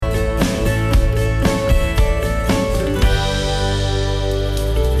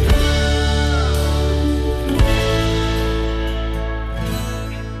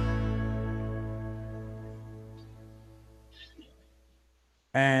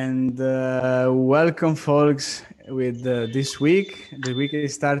And welcome, folks, with this week. The week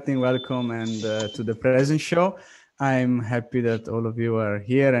is starting. Welcome and to the present show. I'm happy that all of you are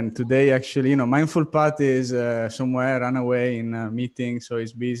here. And today, actually, Mindful Path is somewhere run away in a meeting, so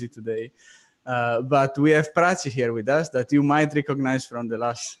he's busy today. But we have Prachi here with us that you might recognize from the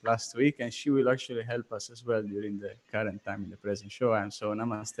last week, and she will actually help us as well during the current time in the present show. And so,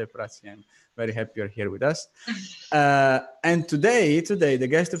 namaste, Prachi. I'm very happy you're here with us. And today, the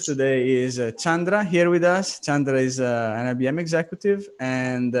guest of today is Chandra here with us. Chandra is an IBM executive,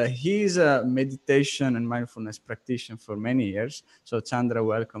 and he's a meditation and mindfulness practitioner for many years. So, Chandra,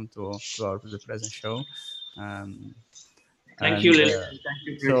 welcome to the present show. Thank you, Lily. Thank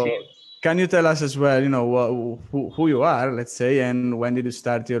you, can you tell us as well, who you are, let's say, and when did you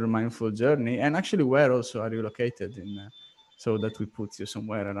start your mindful journey, and actually where also are you located in, so that we put you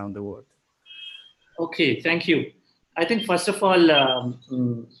somewhere around the world? Okay, thank you. I think first of all,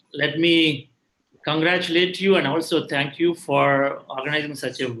 let me congratulate you and also thank you for organizing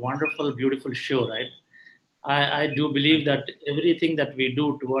such a wonderful, beautiful show, right? I do believe that everything that we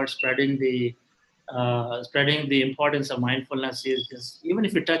do towards spreading the importance of mindfulness is just, even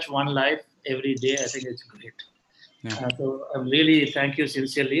if you touch one life every day, I think it's great. Yeah. So I really thank you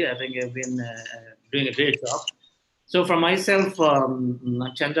sincerely. I think you've been doing a great job. So for myself,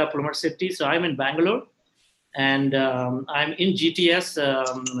 Chandra Pulmarsetti, so I'm in Bangalore and I'm in GTS,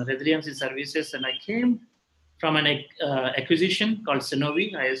 Resiliency Services, and I came from an acquisition called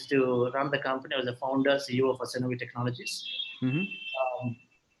Synovi. I used to run the company. I was the founder, CEO for Synovi Technologies. Mm-hmm.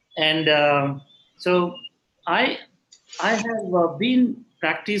 So I have been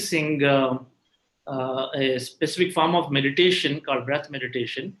practicing a specific form of meditation called breath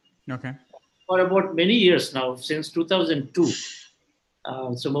meditation. Okay. For about many years now, since 2002.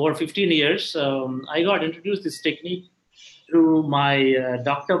 So over 15 years, I got introduced this technique through my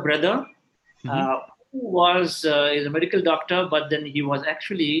doctor brother, who was is a medical doctor, but then he was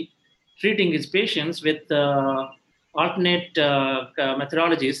actually treating his patients with alternate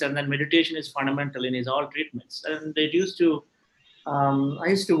methodologies, and then meditation is fundamental in his all treatments. And it used to, I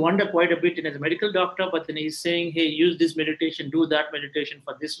used to wonder quite a bit in as a medical doctor, but then he's saying, hey, use this meditation, do that meditation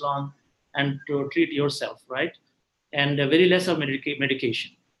for this long, and to treat yourself, right? And very less of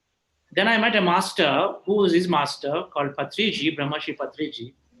medication. Then I met a master who was his master called Patriji, Brahmashi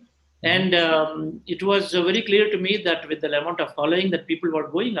Patriji. And it was very clear to me that with the amount of following that people were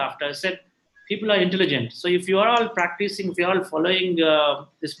going after, I said, people are intelligent. So if you are all practicing, if you are all following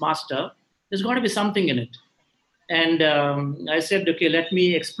this master, there's got to be something in it. And I said, okay, let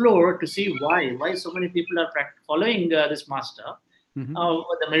me explore to see why so many people are following this master,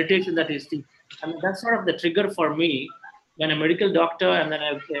 the meditation that is teaching. I mean, that's sort of the trigger for me when a medical doctor and then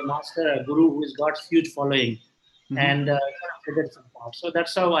a master, a guru who's got huge following, and triggered some thoughts. So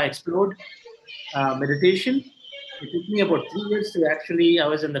that's how I explored meditation. It took me about 3 years to actually, I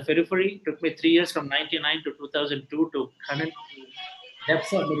was in the periphery. It took me 3 years from 1999 to 2002 to connect the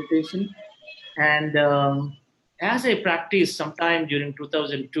depths of meditation. And as I practiced sometime during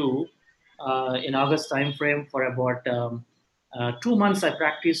 2002, in August time frame for about 2 months, I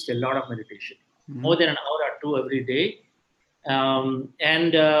practiced a lot of meditation, more than an hour or two every day.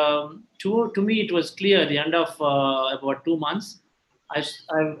 To me, it was clear at the end of about 2 months,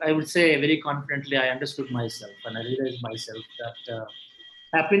 I would say very confidently, I understood myself and I realized myself that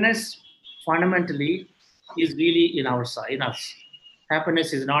happiness fundamentally is really in our side, in us.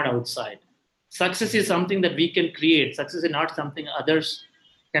 Happiness is not outside. Success is something that we can create. Success is not something others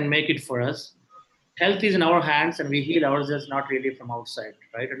can make it for us. Health is in our hands and we heal ourselves, not really from outside,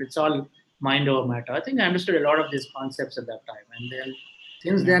 right? And it's all mind over matter. I think I understood a lot of these concepts at that time. And then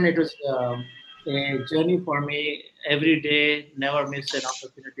since then, it was a journey for me every day, never miss an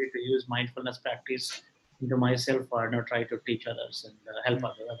opportunity to use mindfulness practice into myself or try to teach others and help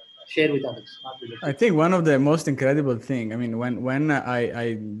others, share with others. I think one of the most incredible thing, I mean, when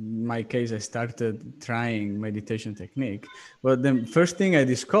in my case, I started trying meditation technique, but the first thing I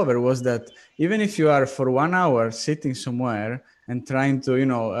discovered was that even if you are for 1 hour sitting somewhere and trying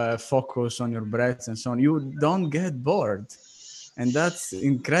to, focus on your breath and so on, you don't get bored. And that's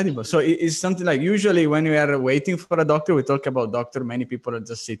incredible. So it's something like usually when we are waiting for a doctor, we talk about doctor. Many people are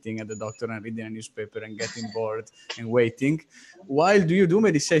just sitting at the doctor and reading a newspaper and getting bored and waiting. While do you do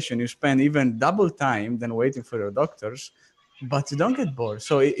meditation, you spend even double time than waiting for your doctors, but you don't get bored.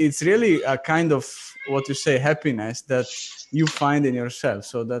 So it's really a kind of what you say, happiness that you find in yourself.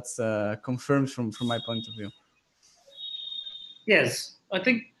 So that's confirmed from my point of view. Yes, I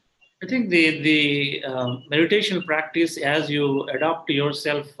think the meditation practice, as you adopt to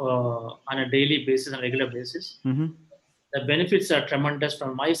yourself on a daily basis, on a regular basis, The benefits are tremendous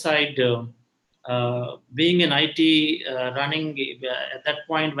from my side. Being in IT, running at that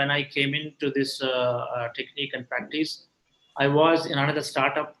point when I came into this technique and practice, I was in another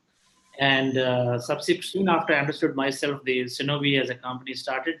startup. And subsequently, soon after I understood myself, the Synovi as a company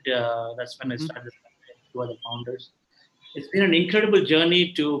started. That's when I started this company with two other founders. It's been an incredible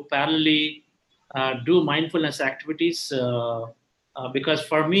journey to parallelly do mindfulness activities because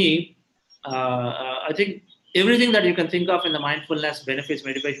for me, I think everything that you can think of in the mindfulness benefits,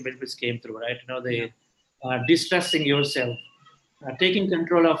 meditation benefits came through, right? The distressing yourself, taking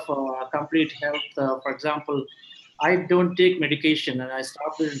control of complete health. For example, I don't take medication and I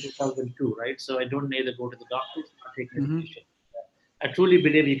stopped it in 2002, right? So I don't need to go to the doctor or take medication. I truly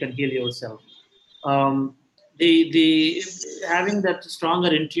believe you can heal yourself. Um, the having that stronger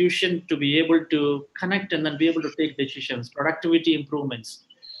intuition to be able to connect and then be able to take decisions, productivity improvements.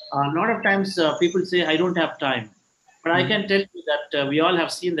 A lot of times people say I don't have time, but I can tell you that we all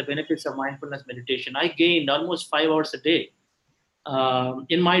have seen the benefits of mindfulness meditation. I gained almost 5 hours a day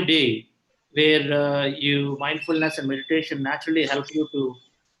in my day, where you mindfulness and meditation naturally help you to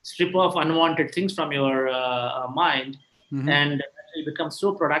strip off unwanted things from your mind, and you become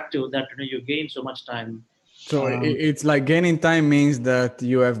so productive that you gain so much time. So it's like gaining time means that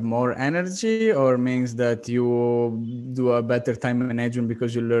you have more energy, or means that you do a better time management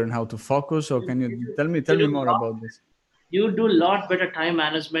because you learn how to focus. Or can you tell me more about this? You do a lot better time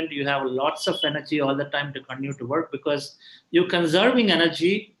management. You have lots of energy all the time to continue to work because you're conserving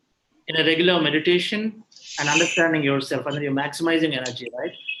energy in a regular meditation and understanding yourself, and then you're maximizing energy,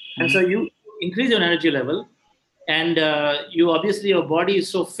 right? And so you increase your energy level, and you obviously your body is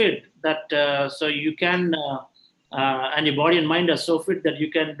so fit that so you can and your body and mind are so fit that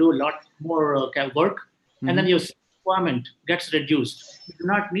you can do a lot more work, and then your sleep requirement gets reduced. You do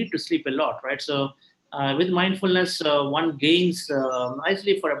not need to sleep a lot, right? So with mindfulness, one gains. I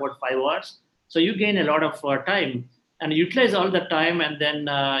sleep for about 5 hours, so you gain a lot of time and utilize all the time, and then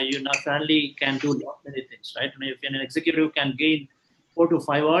you not only can do a lot many things, right? I mean, if an executive can gain 4 to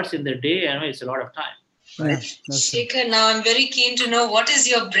 5 hours in their day, it's a lot of time. Right. Shekhar, now I'm very keen to know what is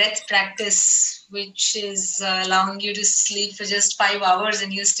your breath practice, which is allowing you to sleep for just 5 hours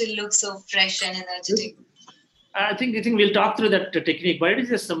and you still look so fresh and energetic. I think we'll talk through that technique, but it is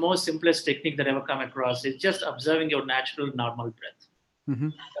just the most simplest technique that I've ever come across. It's just observing your natural, normal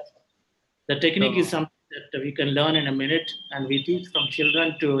breath. The technique is something that we can learn in a minute, and we teach from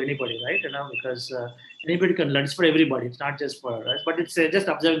children to anybody, right? Because anybody can learn. It's for everybody. It's not just for us, but it's just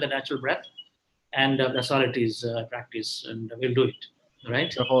observing the natural breath. And that's all it is, practice, and we'll do it,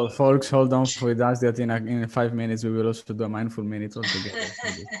 right? So folks, hold on with us that in 5 minutes we will also do a mindful minute altogether.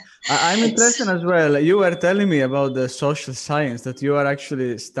 I'm interested as well. You were telling me about the social science, that you are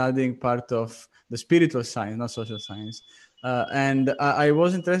actually studying part of the spiritual science, not social science. And I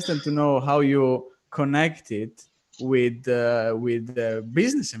was interested to know how you connect it with the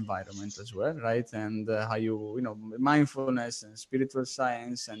business environment as well, right? And how mindfulness and spiritual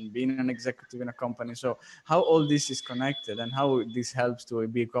science and being an executive in a company. So how all this is connected, and how this helps to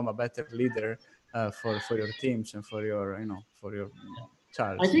become a better leader for your teams and for your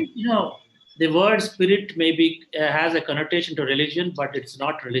charge. I think the word spirit maybe has a connotation to religion, but it's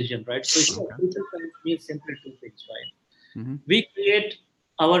not religion, right? So spiritual science means simply two things, right? We create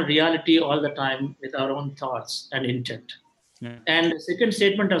our reality all the time with our own thoughts and intent. And the second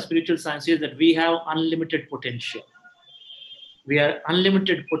statement of spiritual science is that we have unlimited potential. We are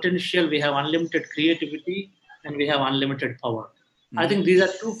unlimited potential, we have unlimited creativity, and we have unlimited power. I think these are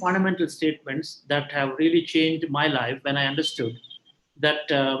two fundamental statements that have really changed my life when I understood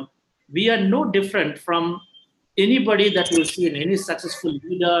that we are no different from anybody that you see in any successful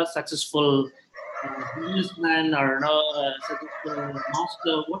leader, successful businessman, or successful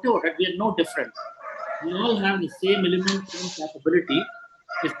master, whatever, right? We are no different. We all have the same element, same capability.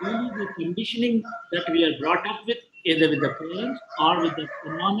 It's only the conditioning that we are brought up with, either with the parents or with the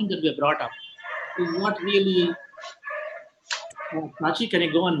environment that we are brought up, is what really. Prachi, can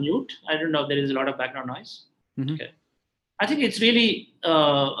you go on mute? I don't know if there is a lot of background noise. Okay. I think it's really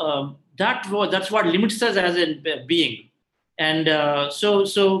that's what limits us as a being. And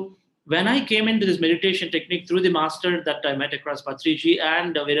so when I came into this meditation technique through the master that I met across, Patriji,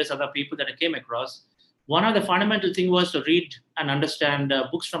 and various other people that I came across, one of the fundamental thing was to read and understand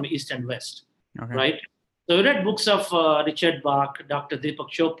books from East and West, right? So I read books of Richard Bach, Dr. Deepak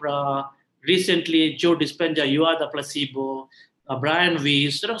Chopra, recently Joe Dispenza, You Are the Placebo, Brian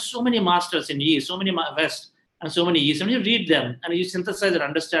Weiss. There are so many masters in East, so many West, and so many East. And you read them and you synthesize and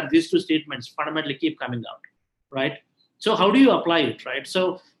understand, these two statements fundamentally keep coming out, right? So how do you apply it, right?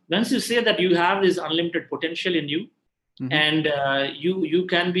 So once you say that you have this unlimited potential in you, and you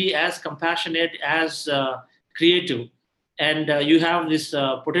can be as compassionate, as creative, and you have this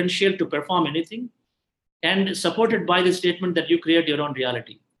potential to perform anything, and supported by the statement that you create your own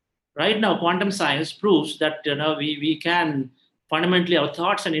reality. Right now, quantum science proves that we can fundamentally, our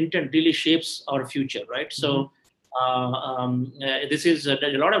thoughts and intent really shapes our future, right? So this is a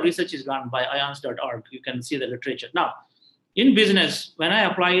lot of research is done by ions.org. You can see the literature. Now, in business, when I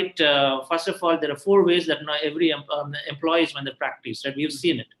apply it, first of all, there are 4 ways that every employees, when they practice, right? We've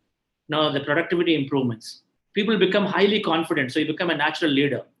seen it. Now, the productivity improvements. People become highly confident, so you become a natural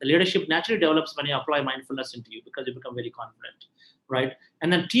leader. The leadership naturally develops when you apply mindfulness into you, because you become very confident, right?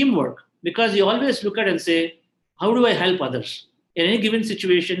 And then teamwork, because you always look at and say, how do I help others? In any given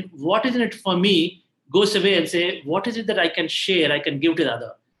situation, what is in it for me goes away and say, what is it that I can share, I can give to the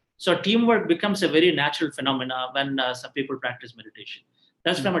other? So teamwork becomes a very natural phenomena when some people practice meditation.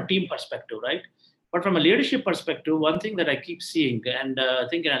 That's from a team perspective, right? But from a leadership perspective, one thing that I keep seeing, and I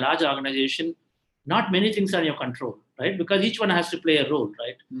think in a large organization, not many things are in your control, right? Because each one has to play a role,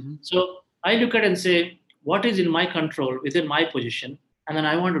 right? So I look at it and say, what is in my control within my position? And then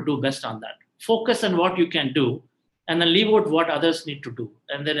I want to do best on that. Focus on what you can do, and then leave out what others need to do.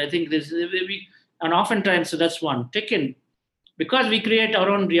 And then I think this is, and oftentimes, so that's one. Second, because we create our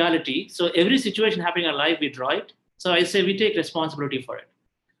own reality, so every situation happening in our life, we draw it. So I say we take responsibility for it.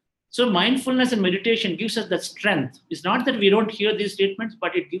 So mindfulness and meditation gives us that strength. It's not that we don't hear these statements,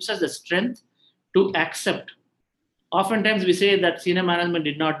 but it gives us the strength to accept. Oftentimes we say that senior management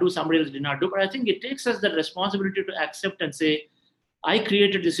did not do, somebody else did not do, but I think it takes us the responsibility to accept and say, I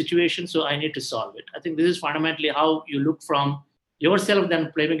created the situation, so I need to solve it. I think this is fundamentally how you look from yourself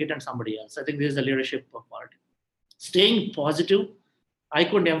than blaming it on somebody else. I think this is the leadership part. Staying positive, I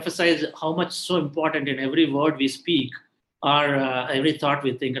couldn't emphasize how much so important in every word we speak or every thought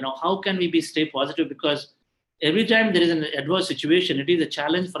we think. How can we stay positive? Because every time there is an adverse situation, it is a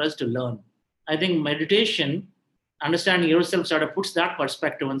challenge for us to learn. I think meditation, understanding yourself, sort of puts that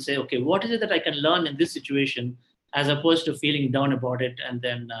perspective and say, okay, what is it that I can learn in this situation, as opposed to feeling down about it and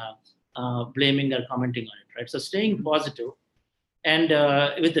then blaming or commenting on it, right? So staying positive. And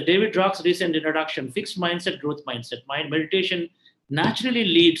with the David Rock's recent introduction, fixed mindset, growth mindset, meditation naturally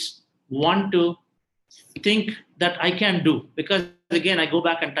leads one to think that I can do. Because again, I go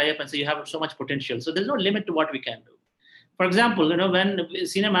back and tie up and say, you have so much potential. So there's no limit to what we can do. For example, when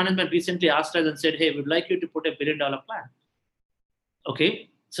senior management recently asked us and said, hey, we'd like you to put $1 billion plan. Okay,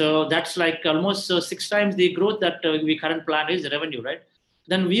 so that's like almost 6 times the growth that we current plan is revenue, right?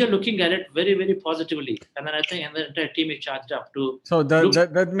 Then we are looking at it very, very positively. And then I think the entire team is charged up to... So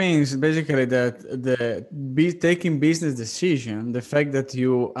that means basically that taking business decision, the fact that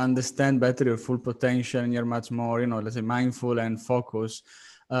you understand better your full potential and you're much more, let's say mindful and focused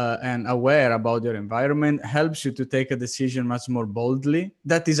and aware about your environment helps you to take a decision much more boldly.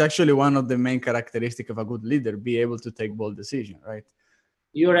 That is actually one of the main characteristics of a good leader, be able to take bold decisions, right?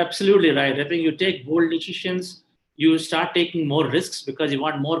 You're absolutely right. I think you take bold decisions, you start taking more risks, because you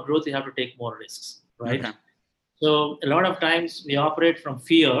want more growth, you have to take more risks, right? Okay. So a lot of times we operate from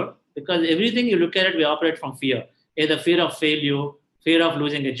fear, because everything you look at it, we operate from fear. Either fear of failure, fear of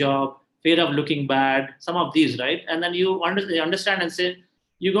losing a job, fear of looking bad, some of these, right? And then you understand and say,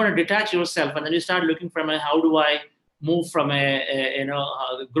 you're going to detach yourself, and then you start looking from how do I move from a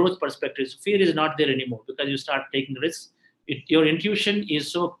growth perspective. So fear is not there anymore, because you start taking risks. Your intuition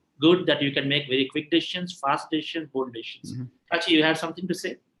is so good that you can make very quick decisions, fast decisions, bold decisions. Actually, you have something to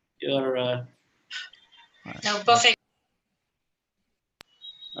say? No, perfect.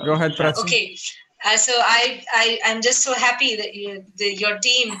 Go ahead, Prachi. Okay. So I'm just so happy that your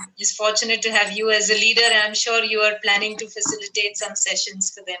team is fortunate to have you as a leader. And I'm sure you are planning to facilitate some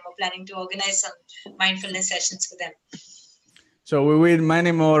sessions for them, or planning to organize some mindfulness sessions for them. So we will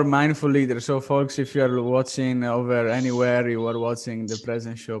many more mindful leaders. So folks, if you are watching over anywhere you are watching the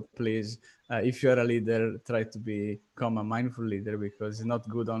present show, please, if you are a leader, try to become a mindful leader, because it's not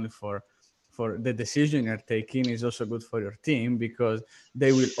good only for the decision you're taking, is also good for your team, because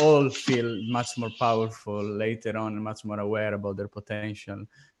they will all feel much more powerful later on and much more aware about their potential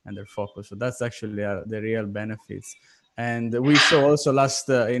and their focus. So that's actually the real benefits. And we saw also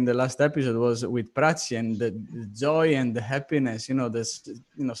in the last episode was with Prachi, and the joy and the happiness, this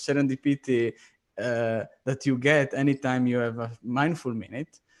serendipity that you get anytime you have a mindful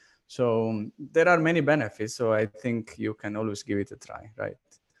minute. So there are many benefits. So I think you can always give it a try, right?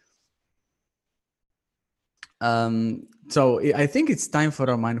 So I think it's time for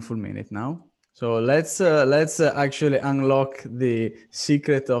a mindful minute now. So let's actually unlock the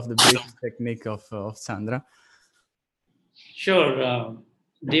secret of the breathing technique of Chandra. Sure.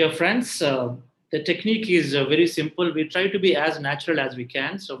 Dear friends, The technique is very simple. We try to be as natural as we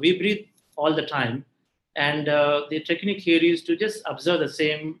can. So we breathe all the time. And the technique here is to just observe the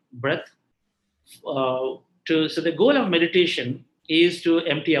same breath. So the goal of meditation is to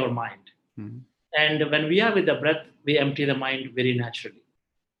empty our mind. Mm-hmm. And when we are with the breath, we empty the mind very naturally.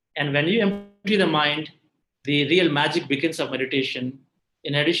 And when you empty the mind, the real magic begins of meditation.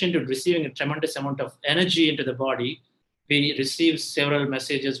 In addition to receiving a tremendous amount of energy into the body, we receive several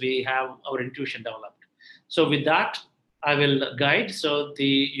messages. We have our intuition developed. So with that, I will guide. So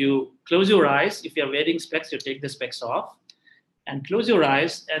you close your eyes. If you're wearing specs, you take the specs off and close your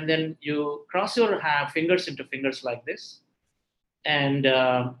eyes. And then you cross your fingers into fingers like this. And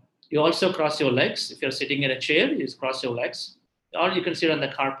you also cross your legs. If you're sitting in a chair, you just cross your legs. Or you can sit on the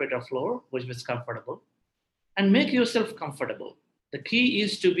carpet or floor, which is comfortable. And make yourself comfortable. The key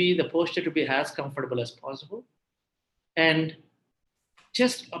is to be the posture to be as comfortable as possible. And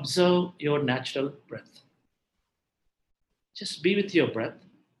just observe your natural breath. Just be with your breath.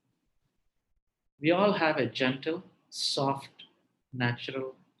 We all have a gentle, soft,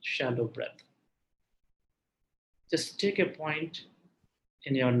 natural, shallow breath. Just take a point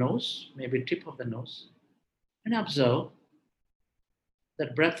in your nose, maybe tip of the nose, and observe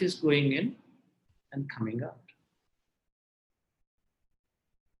that breath is going in and coming out.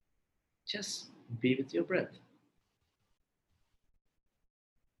 Just be with your breath.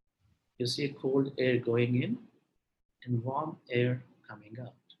 You see cold air going in and warm air coming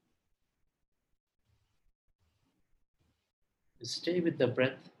out. You stay with the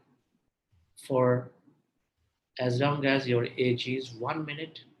breath for as long as your age is 1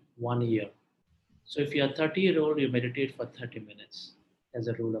 minute, 1 year. So if you are 30-year-old, you meditate for 30 minutes as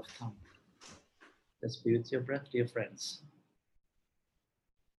a rule of thumb. Just be with your breath, dear friends.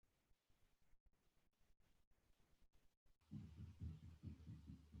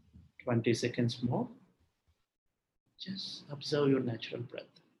 "20 seconds more. Just observe your natural breath.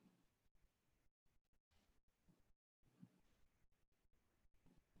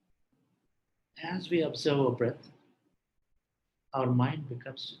 As we observe our breath, our mind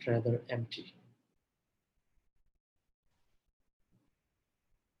becomes rather empty.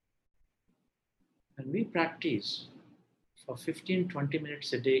 When we practice for 15-20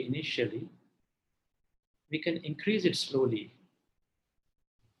 minutes a day initially, we can increase it slowly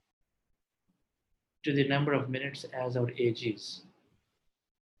to the number of minutes as our age is.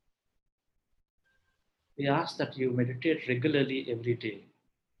 We ask that you meditate regularly every day.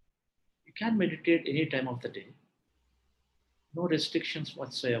 You can meditate any time of the day. No restrictions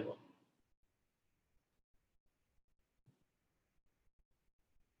whatsoever.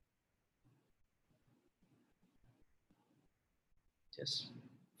 Just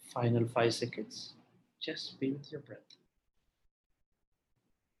final 5 seconds. Just be with your breath.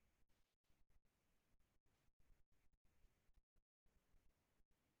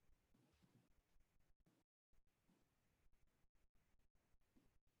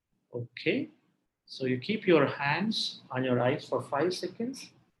 Okay, so you keep your hands on your eyes for 5 seconds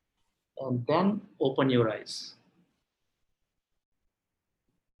and then open your eyes.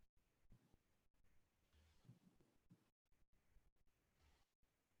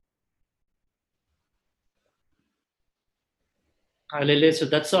 So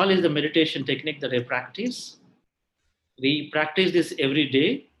that's all is the meditation technique that I practice. We practice this every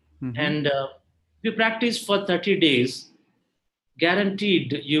day. Mm-hmm. And we practice for 30 days.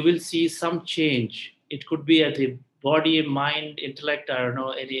 Guaranteed you will see some change. It could be at the body, mind, intellect, I don't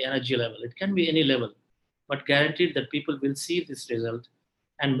know, any energy level. It can be any level, but guaranteed that people will see this result.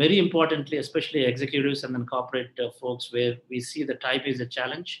 And very importantly, especially executives and then corporate folks, where we see the type is a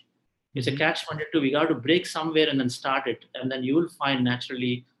challenge. It's a catch-22. We got to break somewhere and then start it. And then you will find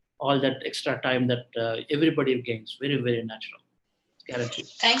naturally all that extra time that everybody gains. Very, very natural. Guaranteed.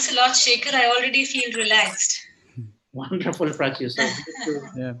 Thanks a lot, Shekhar. I already feel relaxed. Wonderful practice.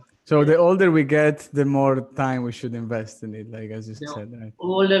 Yeah. So the older we get, the more time we should invest in it, like as you said. Right?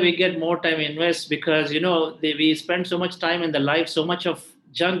 Older we get, more time we invest, because we spend so much time in the life, so much of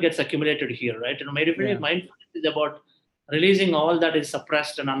junk gets accumulated here, right? Mindfulness is about releasing all that is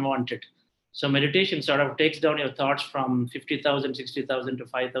suppressed and unwanted. So meditation sort of takes down your thoughts from 50,000, 60,000 to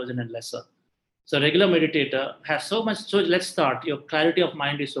 5,000 and lesser. So regular meditator has so much. So let's start. Your clarity of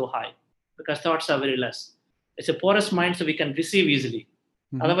mind is so high because thoughts are very less. It's a porous mind, so we can receive easily.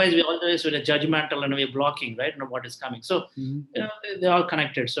 Mm-hmm. Otherwise, we always with a judgmental and we're blocking, right? What is coming. So they're all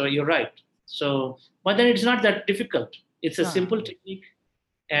connected. So you're right. So, but then it's not that difficult. It's a simple technique,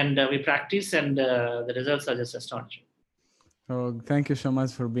 and we practice, and the results are just astonishing. So thank you so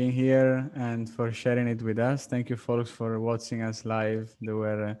much for being here and for sharing it with us. Thank you, folks, for watching us live. There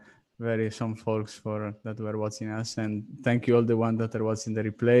were some folks that were watching us, and thank you all the ones that are watching the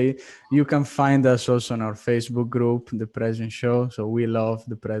replay. You can find us also on our Facebook group, The Present Show. So we love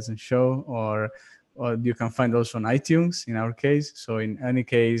The Present Show, or you can find also on iTunes in our case. So in any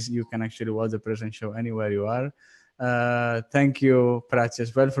case, you can actually watch The Present Show anywhere you are. Thank you, Prachi,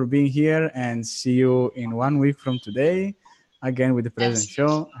 as well, for being here, and see you in 1 week from today again with The Present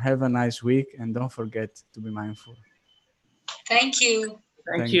Show. Have a nice week, and don't forget to be mindful. Thank you.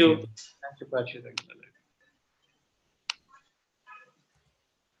 Thank you. Thank you, Prachi.